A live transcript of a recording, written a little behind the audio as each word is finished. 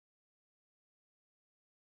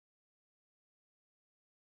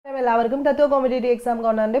എല്ലാവർക്കും തത്വ competitive exam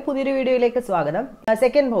കോർണറിന്റെ പുതിയൊരു വീഡിയോയിലേക്ക് സ്വാഗതം.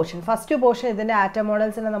 സെക്കൻഡ് പോർഷൻ, ഫസ്റ്റ് പോർഷൻ ഇതിന്റെ ആറ്റം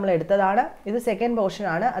മോഡൽസിനെ നമ്മൾ എടുത്തതാണ്. ഇത് സെക്കൻഡ് പോർഷൻ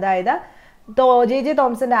ആണ്. അതായത് J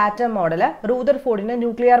തോംസന്റെ atom model, റൂദർഫോർഡിന്റെ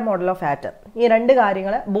nuclear model of atom, ഈ രണ്ട്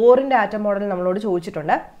കാര്യങ്ങൾ ബോറിന്റെ ആറ്റം മോഡൽ നമ്മളോട്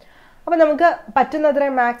ചോദിച്ചിട്ടുണ്ട്. അപ്പോൾ നമുക്ക്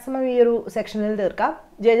പറ്റുന്നത്രയും മാക്സിമം ഈ ഒരു സെക്ഷനിൽ തീർക്കാം.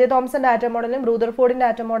 ജെ തോംസന്റെ ആറ്റം മോഡലും റൂദർഫോർഡിന്റെ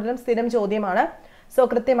ആറ്റം മോഡലും സ്ഥിരം ചോദ്യമാണ്. സോ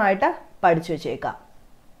കൃത്യമായിട്ട് പഠിച്ചു വെച്ചേക്കാം.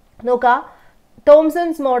 നോക്കാം,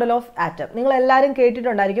 തോംസൺസ് മോഡൽ ഓഫ് ആറ്റം നിങ്ങൾ എല്ലാവരും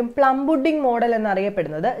കേട്ടിട്ടുണ്ടായിരിക്കും. പ്ലം പുഡിംഗ് മോഡൽ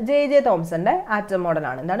എന്നറിയപ്പെടുന്നത് ജെ തോംസന്റെ ആറ്റം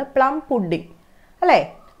മോഡലാണ്. എന്താണ് പ്ലം പുഡിംഗ് അല്ലേ?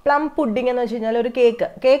 പ്ലം പുഡിംഗ് എന്ന് വെച്ച് കഴിഞ്ഞാൽ ഒരു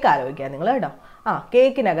കേക്ക് ആലോചിക്കുക നിങ്ങൾ കേട്ടോ.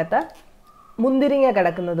 കേക്കിനകത്ത് മുന്തിരിങ്ങ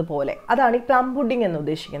കിടക്കുന്നത് പോലെ, അതാണ് ഈ പ്ലം പുഡിംഗ് എന്ന്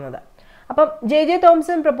ഉദ്ദേശിക്കുന്നത്. അപ്പം J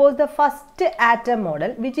Thomson propose the first atom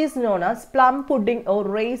model which is known as plum pudding or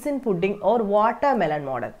raisin pudding or water melon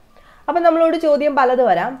model. അപ്പം നമ്മളോട് ചോദ്യം പലത്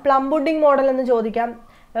വരാം. പ്ലം പുഡിംഗ് മോഡൽ എന്ന് ചോദിക്കാം,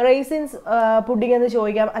 റേസിൻസ് പുഡിംഗ് എന്ന്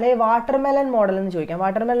ചോദിക്കാം, അല്ലെങ്കിൽ വാട്ടർമെലൺ മോഡൽ എന്ന് ചോദിക്കാം.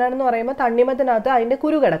 വാട്ടർമെലൺ എന്ന് പറയുമ്പോൾ തണ്ണിമത്തിനകത്ത് അതിൻ്റെ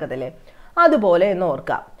കുരു കിടക്കത്തില്ലേ, അതുപോലെ എന്ന്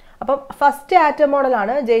ഓർക്കാം. അപ്പം ഫസ്റ്റ് ആറ്റം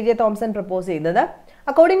മോഡലാണ് ജെ തോംസൺ പ്രപ്പോസ് ചെയ്തത്.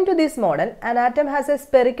 According to this model an atom has A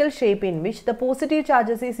spherical shape in which the positive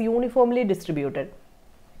charges is uniformly distributed.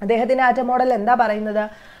 അദ്ദേഹത്തിൻ്റെ ആറ്റം മോഡൽ എന്താ പറയുന്നത്?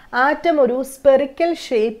 ആറ്റം ഒരു സ്പെറിക്കൽ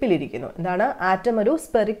ഷേപ്പിലിരിക്കുന്നു. എന്താണ്? ആറ്റം ഒരു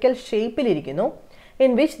spherical ഷേപ്പിലിരിക്കുന്നു.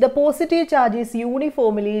 In which the positive charge is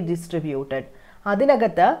uniformly distributed.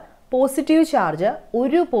 അതിനകത്ത് positive charge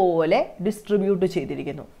ഒരുപോലെ distribute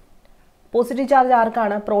ചെയ്തിരിക്കുന്നു. Positive charge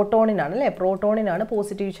ആർക്കാണ്? പ്രോട്ടോണിനാണ് അല്ലേ? പ്രോട്ടോണിനാണ്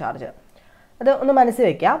പോസിറ്റീവ് ചാർജ്. അത് ഒന്ന് മനസ്സിൽ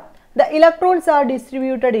വെക്കാം. The electrons are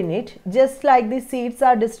distributed in it just like the seeds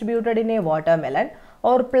are distributed in A watermelon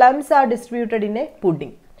or plums R distributed in A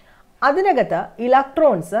pudding. അതിനകത്ത്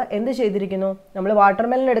ഇലക്ട്രോൺസ് എന്ത് ചെയ്തിരിക്കുന്നു? നമ്മൾ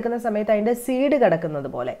വാട്ടർമെലൺ എടുക്കുന്ന സമയത്ത് അതിൻ്റെ സീഡ് കിടക്കുന്നത്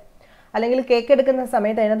പോലെ, അല്ലെങ്കിൽ കേക്ക് എടുക്കുന്ന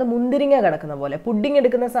സമയത്ത് അതിനകത്ത് മുന്തിരിങ്ങ കിടക്കുന്ന പോലെ, പുഡിംഗ്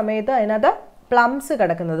എടുക്കുന്ന സമയത്ത് അതിനകത്ത് പ്ലംസ്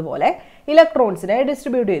കിടക്കുന്നത് പോലെ ഇലക്ട്രോൺസിനെ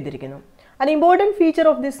ഡിസ്ട്രിബ്യൂട്ട് ചെയ്തിരിക്കുന്നു. An important feature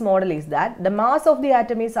of this model is that the mass of the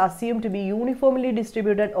atom is assumed to be uniformly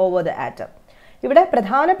distributed over the atom. ഇവിടെ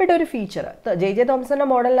പ്രധാനപ്പെട്ട ഒരു ഫീച്ചർ, ജെ തോംസന്റെ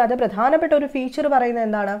മോഡലിനകത്ത് പ്രധാനപ്പെട്ട ഒരു ഫീച്ചർ പറയുന്നത്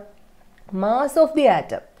എന്താണ്? Mass of the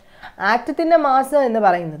atom. ആറ്റത്തിന്റെ mass എന്ന്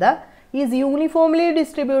പറയുന്നത് is uniformly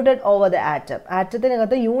distributed over the atom.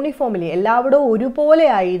 ആറ്റത്തിനകത്ത് uniformly എല്ലായിടവും ഒരുപോലെ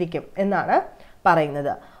ആയിരിക്കും എന്നാണ്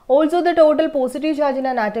പറയുന്നത്. Also, the total positive charge in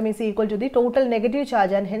an atom is equal to the total negative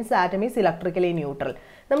charge and hence the atom is electrically neutral.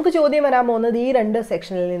 നമുക്ക് ചോദ്യം വരാൻ പോകുന്നത് ഈ രണ്ട്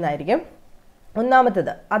സെക്ഷനിൽ നിന്നായിരിക്കും.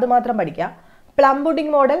 ഒന്നാമത്തേത് അത് മാത്രം പഠിക്കാം. Plum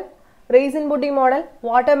pudding model, raisin pudding model,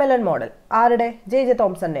 watermelon model ആരുടെ? ജെ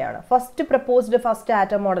തോംസന്റെയാണ്. ഫസ്റ്റ്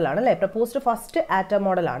ആറ്റം മോഡലാണ് അല്ലേ? പ്രപ്പോസ്ഡ് ഫസ്റ്റ് ആറ്റം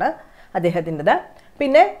മോഡലാണ് അദ്ദേഹത്തിൻ്റെത്.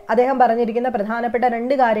 പിന്നെ അദ്ദേഹം പറഞ്ഞിരിക്കുന്ന പ്രധാനപ്പെട്ട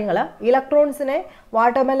രണ്ട് കാര്യങ്ങൾ, ഇലക്ട്രോൺസിനെ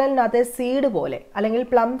വാട്ടർമെലണിനകത്തെ സീഡ് പോലെ അല്ലെങ്കിൽ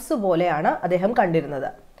പ്ലംസ് പോലെയാണ് അദ്ദേഹം കണ്ടിരുന്നത്.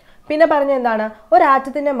 പിന്നെ പറഞ്ഞ എന്താണ്? ഒരു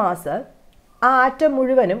ആറ്റത്തിൻ്റെ മാസ് ആ ആറ്റം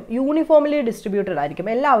മുഴുവനും യൂണിഫോംലി ഡിസ്ട്രിബ്യൂട്ടഡ് ആയിരിക്കും,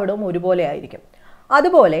 എല്ലായിടവും ഒരുപോലെ ആയിരിക്കും.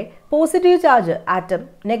 അതുപോലെ പോസിറ്റീവ് ചാർജ് ആറ്റം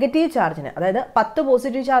നെഗറ്റീവ് ചാർജിന്, അതായത് 10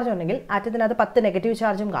 പോസിറ്റീവ് ചാർജ് ഉണ്ടെങ്കിൽ ആറ്റത്തിനകത്ത് 10 നെഗറ്റീവ്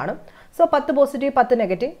ചാർജും കാണും. സോ 10 പോസിറ്റീവ് 10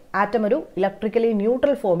 നെഗറ്റീവ്, ആറ്റം ഒരു ഇലക്ട്രിക്കലി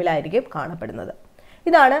ന്യൂട്രൽ ഫോമിലായിരിക്കും കാണപ്പെടുന്നത്.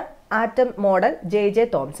 ഇതാണ് ആറ്റം മോഡൽ ജെ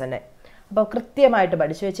തോംസന്റെ. അപ്പോൾ കൃത്യമായിട്ട്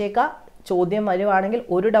പഠിച്ചു വെച്ചേക്കുക. ചോദ്യം വരുവാണെങ്കിൽ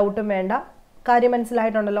ഒരു ഡൗട്ടും വേണ്ട. കാര്യം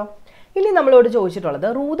മനസ്സിലായിട്ടുണ്ടല്ലോ? ഇനി നമ്മളോട് ചോദിച്ചിട്ടുള്ളത്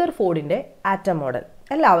റൂദർഫോർഡിന്റെ ആറ്റം മോഡൽ.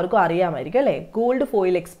 എല്ലാവർക്കും അറിയാമായിരിക്കും അല്ലേ? ഗോൾഡ്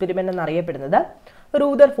ഫോയിൽ എക്സ്പെരിമെന്റ് എന്നറിയപ്പെടുന്നത്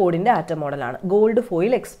റൂദർഫോർഡിന്റെ ആറ്റം മോഡലാണ്. ഗോൾഡ്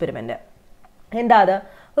ഫോയിൽ എക്സ്പെരിമെന്റ് എന്താ അത്?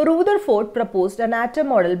 Rutherford proposed an atom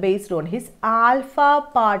model based on his alpha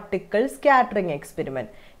particle scattering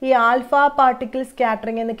experiment. ഈ ആൽഫ പാർട്ടിക്കിൾ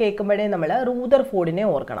സ്കാറ്ററിംഗ് എന്ന് കേൾക്കുമ്പോഴേ നമ്മൾ റൂദർഫോർഡിനെ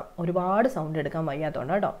ഓർക്കണം. ഒരുപാട് സൗണ്ട് എടുക്കാൻ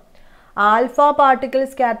വയ്യാത്തതുകൊണ്ട് കേട്ടോ. ആൽഫ പാർട്ടിക്കിൾ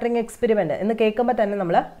സ്കാറ്ററിംഗ് എക്സ്പെരിമെന്റ് എന്ന് കേൾക്കുമ്പോൾ തന്നെ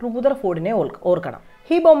നമ്മൾ റൂദർഫോർഡിനെ ഓർക്കണം.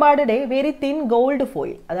 He ബോംബാർഡഡ് A very thin gold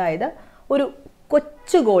foil, അതായത് ഒരു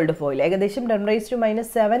കൊച്ചു ഗോൾഡ് ഫോയിൽ, ഏകദേശം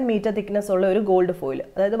 10⁻⁻⁷ മീറ്റർ തിക്നെസ് ഉള്ള ഒരു ഗോൾഡ് ഫോയിൽ,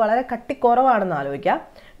 അതായത് വളരെ കട്ടിക്കുറവാണെന്ന് ആലോചിക്കുക,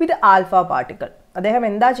 വിത്ത് ആൽഫ പാർട്ടിക്കിൾ. അദ്ദേഹം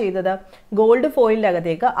എന്താ ചെയ്തത്? ഗോൾഡ് ഫോയിലിൻ്റെ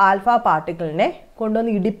അകത്തേക്ക് ആൽഫ പാർട്ടിക്കിളിനെ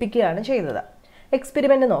കൊണ്ടുവന്ന് ഇടിപ്പിക്കുകയാണ് ചെയ്തത്.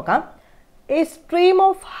 എക്സ്പെരിമെന്റ് നോക്കാം. A stream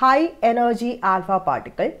of high energy alpha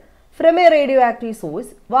particle from A radio active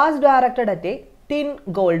source was directed at A thin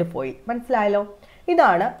gold foil. മനസ്സിലായല്ലോ?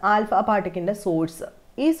 ഇതാണ് ആൽഫ പാർട്ടിക്കിളിൻ്റെ സോഴ്സ്.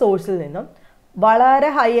 ഈ സോഴ്സിൽ നിന്നും വളരെ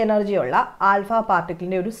ഹൈ എനർജിയുള്ള ആൽഫ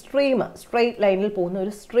പാർട്ടിക്കിളിൻ്റെ ഒരു സ്ട്രീം, സ്ട്രെയിറ്റ് ലൈനിൽ പോകുന്ന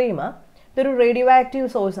ഒരു സ്ട്രീം, ഇതൊരു റേഡിയോ ആക്റ്റീവ്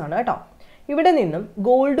സോഴ്സ് ആണ് കേട്ടോ. ഇവിടെ നിന്നും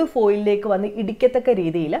ഗോൾഡ് ഫോയിലിലേക്ക് വന്ന് ഇടിക്കത്തക്ക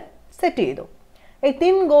രീതിയിൽ സെറ്റ് ചെയ്തു. A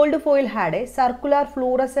thin gold foil had A circular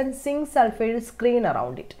fluorescent zinc sulphide screen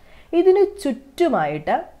around it. ഇതിന്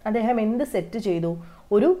ചുറ്റുമായിട്ട് അദ്ദേഹം എന്ത് സെറ്റ് ചെയ്തു?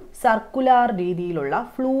 ഒരു സർക്കുലാർ രീതിയിലുള്ള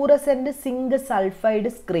ഫ്ലൂറസെന്റ് സിങ്ക് സൾഫൈഡ്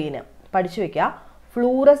സ്ക്രീന്. പഠിച്ചു വെക്കുക,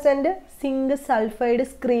 ഫ്ലൂറസെന്റ് സിങ്ക് സൾഫൈഡ്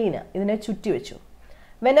സ്ക്രീന് ഇതിനെ ചുറ്റി വെച്ചു.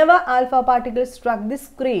 Whenever alpha particle സ്ട്രക്ക് the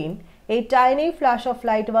screen A tiny flash of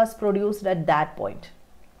light was produced at that point.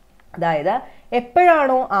 അതായത്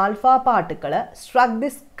എപ്പോഴാണോ ആൽഫ പാർട്ടിക്കിൾ സ്ട്രക്ക് ദി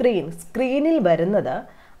സ്ക്രീനിൽ വരുന്നത്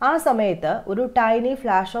ആ സമയത്ത് ഒരു ടൈനി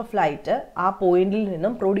ഫ്ലാഷ് ഓഫ് ലൈറ്റ് ആ പോയിന്റിൽ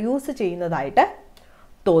നിന്നും പ്രൊഡ്യൂസ് ചെയ്യുന്നതായിട്ട്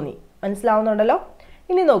തോന്നി. മനസ്സിലാവുന്നുണ്ടല്ലോ?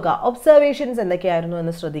 ഇനി നോക്കുക, ഒബ്സർവേഷൻസ് എന്തൊക്കെയായിരുന്നു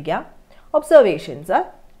എന്ന് ശ്രദ്ധിക്കാം. Observations: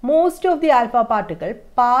 most of the alpha particle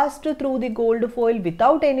passed through the gold foil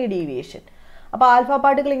without any deviation. അപ്പോൾ ആൽഫ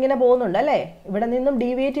പാർട്ടിക്കിൾ ഇങ്ങനെ പോകുന്നുണ്ട് അല്ലേ, ഇവിടെ നിന്നും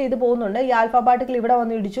ഡീവിയേറ്റ് ചെയ്ത് പോകുന്നുണ്ട്. ഈ ആൽഫ പാർട്ടിക്കിൾ ഇവിടെ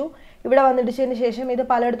വന്നിടിച്ചു, ഇവിടെ വന്നിടിച്ചതിന് ശേഷം ഇത്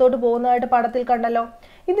പലയിടത്തോട്ട് പോകുന്നതായിട്ട് പടത്തിൽ കണ്ടല്ലോ.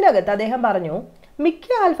 ഇതിനകത്ത് അദ്ദേഹം പറഞ്ഞു മിക്ക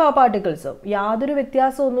ആൽഫ പാർട്ടിക്കിൾസും യാതൊരു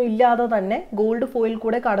വ്യത്യാസമൊന്നും ഇല്ലാതെ തന്നെ ഗോൾഡ് ഫോയിൽ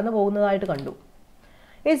കൂടെ കടന്നു പോകുന്നതായിട്ട് കണ്ടു.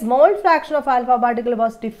 A small fraction of alpha particle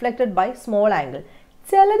was deflected by small angle.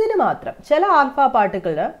 ചിലതിന് മാത്രം, ചില ആൽഫ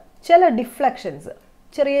പാർട്ടിക്കിളിന് ചില ഡിഫ്ലക്ഷൻസ്,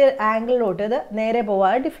 ചെറിയ ആംഗിളിലോട്ട് ഇത് നേരെ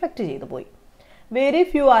പോകാതെ ഡിഫ്ലക്റ്റ് ചെയ്തു പോയി. Very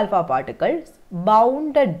few alpha particles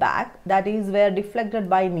bounded back, that is wear deflected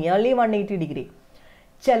by nearly 180 degree.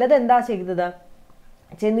 ചിലത് എന്താ ചെയ്തത്,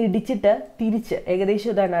 ചെന്ന് ഇടിച്ചിട്ട് തിരിച്ച്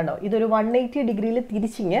ഏകദേശം ഇതാണോ ഇതൊരു 180 ഡിഗ്രിയിൽ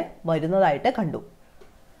തിരിച്ചിങ്ങ് വരുന്നതായിട്ട് കണ്ടു.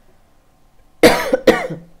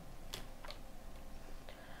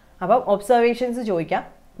 അപ്പം ഒബ്സർവേഷൻസ് ചോദിക്കാം.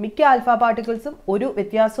 മിക്ക ആൽഫ പാർട്ടിക്കിൾസും ഒരു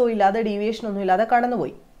വ്യത്യാസവും ഇല്ലാതെ ഡീവിയേഷനൊന്നും ഇല്ലാതെ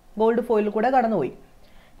കടന്നുപോയി, ഗോൾഡ് ഫോയിൽ കൂടെ കടന്നുപോയി.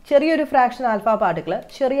 ചെറിയൊരു ഫ്രാക്ഷൻ ആൽഫ പാർട്ടിക്കിൾ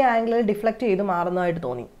ചെറിയ ആംഗിളിൽ ഡിഫ്ലക്റ്റ് ചെയ്ത് മാറുന്നതായിട്ട്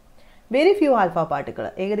തോന്നി. വെരി ഫ്യൂ ആൽഫ പാർട്ടിക്കിൾ,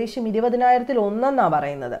 ഏകദേശം 20,000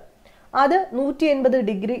 പറയുന്നത്, അത് 180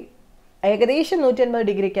 ഡിഗ്രി, ഏകദേശം 180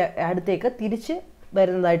 ഡിഗ്രിക്ക് അടുത്തേക്ക് തിരിച്ച്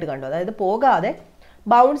വരുന്നതായിട്ട് കണ്ടു. അതായത് പോകാതെ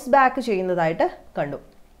ബൗൺസ് ബാക്ക് ചെയ്യുന്നതായിട്ട് കണ്ടു.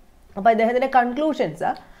 അപ്പോൾ അദ്ദേഹത്തിൻ്റെ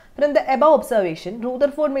conclusions: from the above observation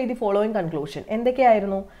Rutherford made the following conclusion.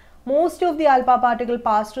 എന്തൊക്കെയായിരുന്നു? Most of the alpha particle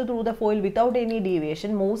passed through the foil without any deviation.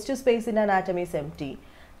 Most space in an atom is empty.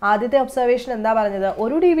 ആദ്യത്തെ observation എന്താ പറഞ്ഞത്?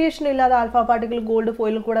 ഒരു deviation ഇല്ലാതെ alpha particle gold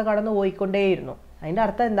ഫോയിലിൽ കൂടെ കടന്നു പോയിക്കൊണ്ടേയിരുന്നു. അതിൻ്റെ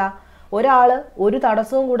അർത്ഥം എന്താ? ഒരാൾ ഒരു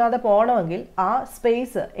തടസ്സവും കൂടാതെ പോകണമെങ്കിൽ ആ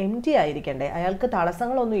സ്പേസ് എംറ്റി ആയിരിക്കണ്ടേ, അയാൾക്ക്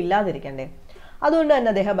തടസ്സങ്ങളൊന്നും ഇല്ലാതിരിക്കണ്ടേ. അതുകൊണ്ട് തന്നെ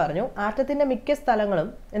അദ്ദേഹം പറഞ്ഞു ആറ്റത്തിൻ്റെ മിക്ക സ്ഥലങ്ങളും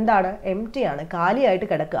എന്താണ്, എംറ്റി ആണ്, കാലിയായിട്ട്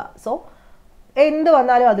കിടക്കുക. സോ എന്ത്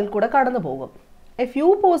വന്നാലും അതിൽ കൂടെ കടന്നു പോകും. A few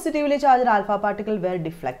positively charged alpha particle were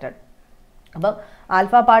deflected. അപ്പം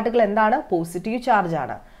ആൽഫ പാർട്ടിക്കിൾ എന്താണ്? പോസിറ്റീവ് ചാർജ്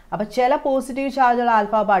ആണ്. അപ്പം ചില പോസിറ്റീവ് ചാർജുള്ള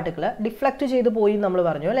ആൽഫ പാർട്ടിക്കിൾ ഡിഫ്ലക്റ്റ് ചെയ്ത് പോയി നമ്മൾ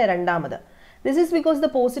പറഞ്ഞു അല്ലേ, രണ്ടാമത്. This is because the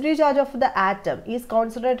positive charge of the atom is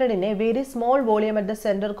concentrated in a very small volume at the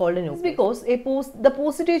center called a nucleus. Because the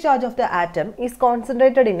positive charge of the atom is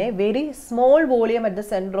concentrated in a very small volume at the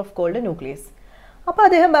center of called a nucleus. അപ്പോൾ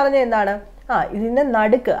അദ്ദേഹം പറഞ്ഞ എന്താണ്? ഇതിൻ്റെ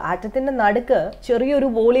നടുക്ക്, ആറ്റത്തിൻ്റെ നടുക്ക് ചെറിയൊരു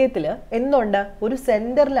വോളിയത്തിൽ എന്തുണ്ട്? ഒരു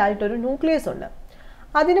സെൻറ്ററിലായിട്ടൊരു ന്യൂക്ലിയസ് ഉണ്ട്.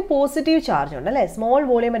 അതിന് പോസിറ്റീവ് ചാർജ് ഉണ്ട് അല്ലേ, small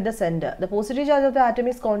volume at the centre. The positive charge of the atom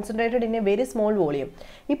is concentrated in A very small volume.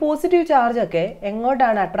 ഈ പോസിറ്റീവ് ചാർജൊക്കെ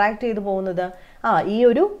എങ്ങോട്ടാണ് അട്രാക്ട് ചെയ്ത് പോകുന്നത്? ഈ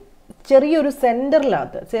ഒരു ചെറിയൊരു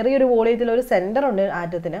സെൻറ്ററിനകത്ത്, ചെറിയൊരു വോളിയത്തിൽ ഒരു സെൻറ്റർ ഉണ്ട്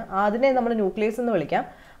ആറ്റത്തിന്, അതിനെ നമ്മൾ ന്യൂക്ലിയസ് എന്ന് വിളിക്കാം.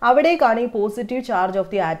 അവിടേക്കാണ് ഈ positive charge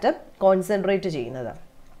of the atom concentrate ചെയ്യുന്നത്.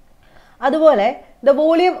 അതുപോലെ the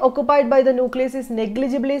volume occupied by the nucleus is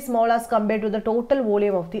negligibly small as compared to the total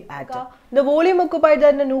volume of the atom. The volume occupied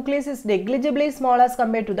by the nucleus is negligibly small as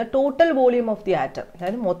compared to the total volume of the atom.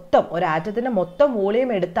 അതായത് മൊത്തം ഒരു ആറ്റത്തിൻ്റെ മൊത്തം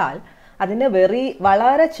volume എടുത്താൽ അതിന്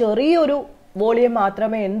വളരെ ചെറിയൊരു volume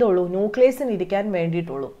മാത്രമേ എന്തുള്ളൂ, ന്യൂക്ലിയസിന് ഇരിക്കാൻ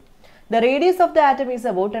വേണ്ടിയിട്ടുള്ളൂ. The radius of the atom is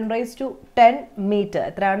about 10⁻10 meter.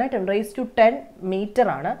 എത്രയാണ്? 10⁻10 meter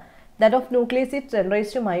ആണ്. That of nucleus is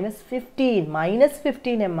 10⁻−15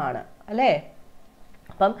 -15 m ആണ് അല്ലേ.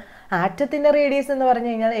 അപ്പം ആറ്റത്തിൻ്റെ റേഡിയസ് എന്ന് പറഞ്ഞു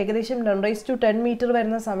കഴിഞ്ഞാൽ ഏകദേശം 10⁻10 മീറ്റർ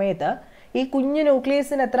വരുന്ന സമയത്ത് ഈ കുഞ്ഞു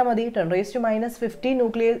ന്യൂക്ലിയസിന് എത്ര മതി? 10⁻−15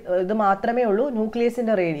 ന്യൂക്ലിയസ് ഇത് മാത്രമേ ഉള്ളൂ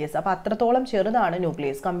ന്യൂക്ലിയസിൻ്റെ റേഡിയസ്. അപ്പോൾ അത്രത്തോളം ചെറുതാണ്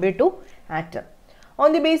nucleus compared to atom. On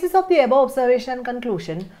the basis of the above observation and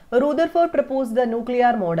conclusion, Rutherford proposed the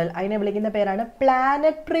nuclear model. അതിനെ വിളിക്കുന്ന പേരാണ്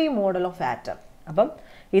പ്ലാനറ്ററി മോഡൽ ഓഫ് ആറ്റം. അപ്പം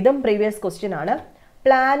ഇതും പ്രീവിയസ് ക്വസ്റ്റ്യൻ ആണ്.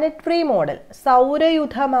 പ്ലാനറ്ററി മോഡൽ,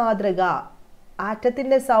 സൗരയുധ മാതൃക,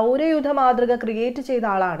 ആറ്റത്തിൻ്റെ സൗരയുധ മാതൃക ക്രിയേറ്റ് ചെയ്ത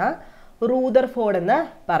ആളാണ് റൂദർഫോർഡ് എന്ന്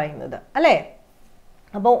പറയുന്നത് അല്ലേ.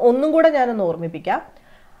 അപ്പോൾ ഒന്നും കൂടെ ഞാനൊന്ന് ഓർമ്മിപ്പിക്കാം.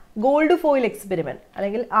 ഗോൾഡ് ഫോയിൽ എക്സ്പെരിമെൻറ്റ്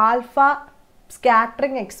അല്ലെങ്കിൽ ആൽഫ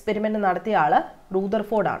സ്കാറ്ററിംഗ് എക്സ്പെരിമെൻറ്റ് നടത്തിയ ആൾ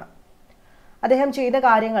റൂദർഫോർഡാണ്. അദ്ദേഹം ചെയ്ത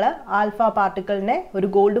കാര്യങ്ങൾ ആൽഫ പാർട്ടിക്കിളിനെ ഒരു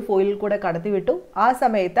ഗോൾഡ് ഫോയിലിൽ കൂടെ കടത്തിവിട്ടു. ആ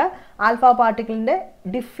സമയത്ത് ആൽഫ പാർട്ടിക്കിളിൻ്റെ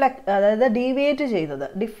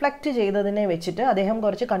ഡിഫ്ലക്റ്റ് ചെയ്തതിനെ വെച്ചിട്ട് അദ്ദേഹം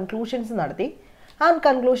കുറച്ച് കൺക്ലൂഷൻസ് നടത്തി. ആ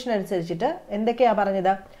കൺക്ലൂഷൻ അനുസരിച്ചിട്ട് എന്തൊക്കെയാണ്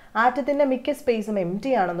പറഞ്ഞത്? ആറ്റത്തിൻ്റെ മിക്ക സ്പേസും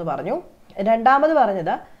എംറ്റി ആണെന്ന് പറഞ്ഞു. രണ്ടാമത്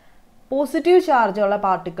പറഞ്ഞത് പോസിറ്റീവ് ചാർജുള്ള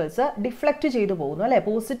പാർട്ടിക്കിൾസ് ഡിഫ്ലക്റ്റ് ചെയ്തു പോകുന്നു അല്ലേ.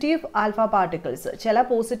 പോസിറ്റീവ് ആൽഫ പാർട്ടിക്കിൾസ്, ചില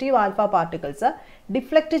പോസിറ്റീവ് ആൽഫ പാർട്ടിക്കിൾസ്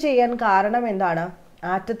ഡിഫ്ലക്റ്റ് ചെയ്യാൻ കാരണം എന്താണ്?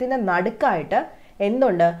 ആറ്റത്തിൻ്റെ നടുക്കായിട്ട്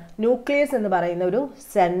എന്തുണ്ട്? ന്യൂക്ലിയസ് എന്ന് പറയുന്ന ഒരു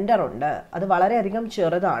സെൻറ്റർ ഉണ്ട്. അത് വളരെയധികം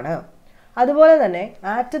ചെറുതാണ്. അതുപോലെ തന്നെ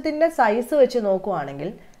ആറ്റത്തിൻ്റെ സൈസ് വെച്ച് നോക്കുവാണെങ്കിൽ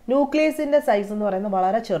ന്യൂക്ലിയസിൻ്റെ സൈസ് എന്ന് പറയുന്നത്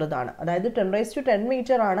വളരെ ചെറുതാണ്. അതായത് 10⁻10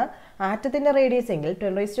 മീറ്റർ ആണ് ആറ്റത്തിൻ്റെ റേഡിയസ് എങ്കിൽ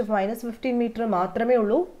 10⁻⁻15 മീറ്റർ മാത്രമേ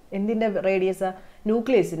ഉള്ളൂ എന്തിൻ്റെ റേഡിയസ്,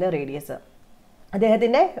 ന്യൂക്ലിയസിൻ്റെ റേഡിയസ്.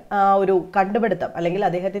 അദ്ദേഹത്തിൻ്റെ ഒരു കണ്ടുപിടുത്തം അല്ലെങ്കിൽ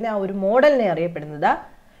അദ്ദേഹത്തിൻ്റെ ആ ഒരു മോഡലിനെ അറിയപ്പെടുന്നത്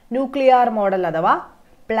ന്യൂക്ലിയർ മോഡൽ അഥവാ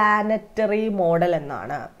പ്ലാനറ്ററി മോഡൽ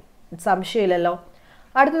എന്നാണ്. സംശയമില്ലല്ലോ.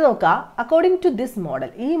 അടുത്ത് നോക്കുക, അക്കോർഡിംഗ് ടു ദിസ് മോഡൽ,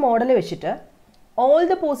 ഈ മോഡൽ വെച്ചിട്ട് all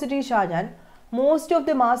the positive charge and most of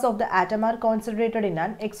the mass of the atom R concentrated in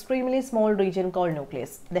an extremely small region call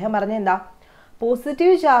nucleus. അദ്ദേഹം പറഞ്ഞ എന്താ,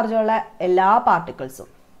 പോസിറ്റീവ് ചാർജുള്ള എല്ലാ പാർട്ടിക്കിൾസും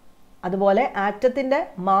അതുപോലെ ആറ്റത്തിൻ്റെ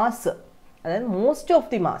മാസ്, അതായത് most of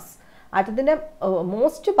the mass, ആറ്റത്തിൻ്റെ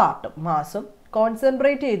most പാർട്ടും മാസും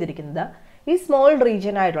കോൺസെൻട്രേറ്റ് ചെയ്തിരിക്കുന്നത് ഈ സ്മോൾ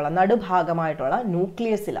റീജിയൻ ആയിട്ടുള്ള നടുഭാഗമായിട്ടുള്ള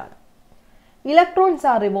ന്യൂക്ലിയസിലാണ്. Electrons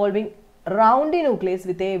are revolving round A nucleus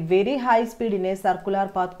with a very high speed in A circular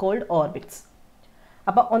path called orbits.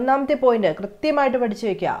 അപ്പോൾ ഒന്നാമത്തെ പോയിന്റ് കൃത്യമായിട്ട് പഠിച്ചു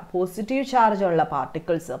വയ്ക്കുക. പോസിറ്റീവ് ചാർജ് ഉള്ള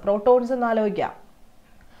പാർട്ടിക്കിൾസ്, പ്രോട്ടോൺസ് എന്ന് ആലോചിക്കുക.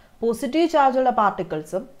 പോസിറ്റീവ് ചാർജുള്ള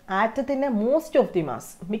പാർട്ടിക്കിൾസും ആറ്റത്തിൻ്റെ മോസ്റ്റ് ഓഫ് ദി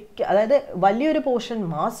മാസ്, അതായത് വലിയൊരു പോർഷൻ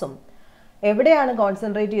മാസും എവിടെയാണ്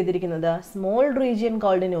കോൺസെൻട്രേറ്റ് ചെയ്തിരിക്കുന്നത്, small region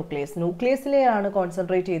called nucleus, ന്യൂക്ലിയസിലെയാണ്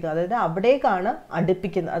concentrate ചെയ്തത്. അതായത് അവിടേക്കാണ്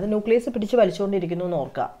അടുപ്പിക്കുന്നത്, അത് ന്യൂക്ലിയസ് പിടിച്ച് വലിച്ചുകൊണ്ടിരിക്കുന്നു എന്ന്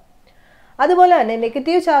ഓർക്കുക. അതുപോലെ തന്നെ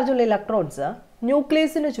നെഗറ്റീവ് ചാർജുള്ള ഇലക്ട്രോൺസ്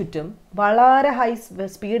ന്യൂക്ലിയസിന് ചുറ്റും വളരെ ഹൈ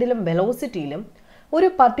സ്പീഡിലും വെലോസിറ്റിയിലും ഒരു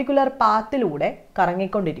പർട്ടിക്കുലർ പാത്തിലൂടെ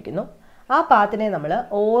കറങ്ങിക്കൊണ്ടിരിക്കുന്നു. ആ പാത്തിനെ നമ്മൾ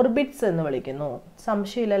ഓർബിറ്റ്സ് എന്ന് വിളിക്കുന്നു.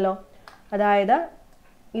 സംശയമില്ലല്ലോ. അതായത്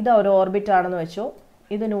ഇത് ഒരു ഓർബിറ്റ് ആണെന്ന് വെച്ചോ,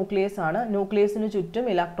 ഇത് ന്യൂക്ലിയസ് ആണ്. ന്യൂക്ലിയസിന് ചുറ്റും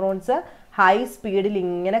ഇലക്ട്രോൺസ് ഹൈ സ്പീഡിൽ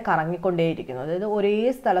ഇങ്ങനെ കറങ്ങിക്കൊണ്ടേയിരിക്കുന്നു, അതായത് ഒരേ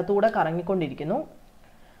സ്ഥലത്തൂടെ കറങ്ങിക്കൊണ്ടിരിക്കുന്നു.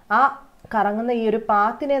 ആ കറങ്ങുന്ന ഈ ഒരു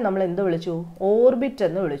പാത്തിനെ നമ്മൾ എന്ത് വിളിച്ചു, ഓർബിറ്റ്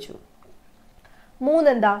എന്ന് വിളിച്ചു.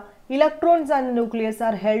 മൂന്നെന്താ, electrons and nucleus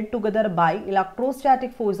are held together by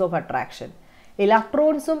electrostatic force of attraction.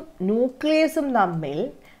 ഇലക്ട്രോൺസും ന്യൂക്ലിയസും തമ്മിൽ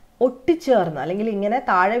ഒട്ടിച്ചേർന്ന് അല്ലെങ്കിൽ ഇങ്ങനെ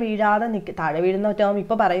താഴെ വീഴാതെ താഴെ വീഴുന്ന ടേം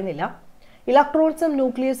ഇപ്പോൾ പറയുന്നില്ല, ഇലക്ട്രോൺസും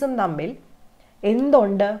ന്യൂക്ലിയസും തമ്മിൽ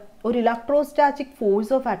എന്തുണ്ട്, ഒരു ഇലക്ട്രോസ്റ്റാറ്റിക്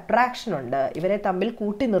ഫോഴ്സ് ഓഫ് അട്രാക്ഷൻ ഉണ്ട്. ഇവരെ തമ്മിൽ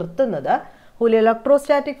കൂട്ടി നിർത്തുന്നത് ഒരു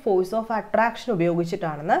ഇലക്ട്രോസ്റ്റാറ്റിക് ഫോഴ്സ് ഓഫ് അട്രാക്ഷൻ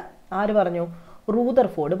ഉപയോഗിച്ചിട്ടാണെന്ന് ആര് പറഞ്ഞു,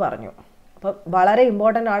 റൂദർഫോർഡ് പറഞ്ഞു. അപ്പം വളരെ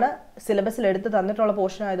ഇമ്പോർട്ടൻ്റ് ആണ്, സിലബസിൽ എടുത്ത് തന്നിട്ടുള്ള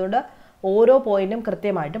പോർഷൻ ആയതുകൊണ്ട് ഓരോ പോയിന്റും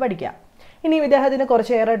കൃത്യമായിട്ട് പഠിക്കുക. ഇനി ഇദ്ദേഹത്തിന്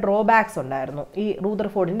കുറച്ചേറെ ഡ്രോബാക്സ് ഉണ്ടായിരുന്നു ഈ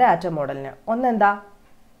റൂദർഫോർഡിൻ്റെ ആറ്റം മോഡലിന്. ഒന്നെന്താ,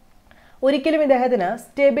 ഒരിക്കലും ഇദ്ദേഹത്തിന്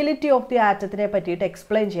സ്റ്റെബിലിറ്റി ഓഫ് ദി ആറ്റത്തിനെ പറ്റിയിട്ട്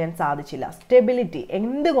എക്സ്പ്ലെയിൻ ചെയ്യാൻ സാധിച്ചില്ല. സ്റ്റെബിലിറ്റി,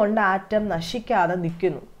 എന്തുകൊണ്ട് ആറ്റം നശിക്കാതെ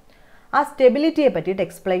നിൽക്കുന്നു, ആ സ്റ്റെബിലിറ്റിയെ പറ്റിയിട്ട്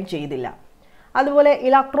എക്സ്പ്ലെയിൻ ചെയ്തില്ല. അതുപോലെ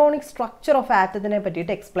ഇലക്ട്രോണിക് സ്ട്രക്ചർ ഓഫ് ആറ്റത്തിനെ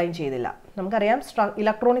പറ്റിയിട്ട് എക്സ്പ്ലെയിൻ ചെയ്തില്ല. നമുക്കറിയാം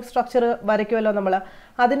ഇലക്ട്രോണിക് സ്ട്രക്ചർ വരയ്ക്കുമല്ലോ നമ്മൾ,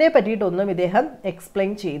 അതിനെ പറ്റിയിട്ടൊന്നും ഇദ്ദേഹം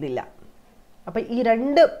എക്സ്പ്ലെയിൻ ചെയ്തില്ല. അപ്പോൾ ഈ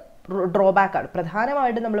രണ്ട് ഡ്രോബാക്കാണ്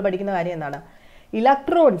പ്രധാനമായിട്ടും നമ്മൾ പഠിക്കുന്ന കാര്യം. എന്താണ്,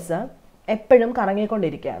 ഇലക്ട്രോൺസ് എപ്പോഴും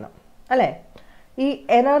കറങ്ങിക്കൊണ്ടിരിക്കുകയാണ് അല്ലേ. ഈ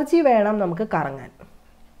എനർജി വേണം നമുക്ക് കറങ്ങാൻ.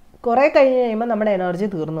 കുറേ കഴിഞ്ഞ് കഴിയുമ്പോൾ നമ്മുടെ എനർജി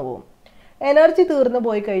തീർന്നു പോകും. എനർജി തീർന്നു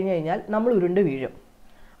പോയി കഴിഞ്ഞ് കഴിഞ്ഞാൽ നമ്മൾ ഉരുണ്ട് വീഴും.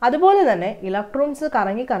 അതുപോലെ തന്നെ ഇലക്ട്രോൺസ്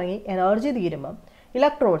കറങ്ങി കറങ്ങി എനർജി തീരുമ്പം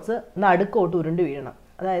ഇലക്ട്രോൺസ് നടുക്കോട്ട് ഉരുണ്ട് വീഴണം,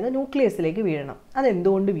 അതായത് ന്യൂക്ലിയസിലേക്ക് വീഴണം.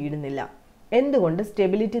 അതെന്തുകൊണ്ട് വീഴുന്നില്ല, എന്തുകൊണ്ട്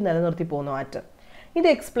സ്റ്റെബിലിറ്റി നിലനിർത്തി പോകുന്നു ആറ്റം, ഇത്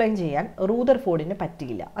എക്സ്പ്ലെയിൻ ചെയ്യാൻ റൂദർഫോർഡിന്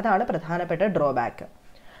പറ്റിയില്ല. അതാണ് പ്രധാനപ്പെട്ട ഡ്രോബാക്ക്.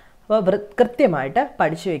 അപ്പോൾ കൃത്യമായിട്ട്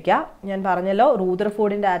പഠിച്ചു വയ്ക്കുക. ഞാൻ പറഞ്ഞല്ലോ,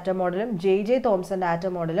 റൂദർഫോർഡിൻ്റെ ആറ്റം മോഡലും ജെ തോംസൻ്റെ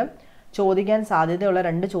ആറ്റം മോഡലും ചോദിക്കാൻ സാധ്യതയുള്ള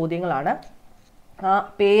രണ്ട് ചോദ്യങ്ങളാണ്. ആ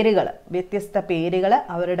പേരുകൾ, വ്യത്യസ്ത പേരുകൾ,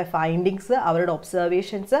 അവരുടെ ഫൈൻഡിങ്സ്, അവരുടെ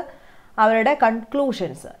ഒബ്സർവേഷൻസ്, അവരുടെ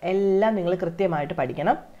കൺക്ലൂഷൻസ് എല്ലാം നിങ്ങൾ കൃത്യമായിട്ട്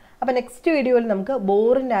പഠിക്കണം. അപ്പോൾ നെക്സ്റ്റ് വീഡിയോയിൽ നമുക്ക്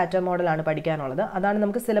ബോറിൻ്റെ ആറ്റം മോഡലാണ് പഠിക്കാനുള്ളത്. അതാണ്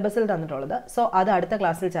നമുക്ക് സിലബസിൽ തന്നിട്ടുള്ളത്. സോ അത് അടുത്ത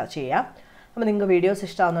ക്ലാസ്സിൽ ചർച്ച ചെയ്യാം. അപ്പോൾ നിങ്ങൾക്ക് വീഡിയോസ്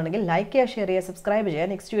ഇഷ്ടമാകുന്നുണ്ടെങ്കിൽ ലൈക്ക് ചെയ്യുക, ഷെയർ ചെയ്യുക, സബ്സ്ക്രൈബ് ചെയ്യുക.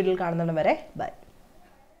 നെക്സ്റ്റ് വീഡിയോയിൽ കാണുന്നവരെ ബൈ.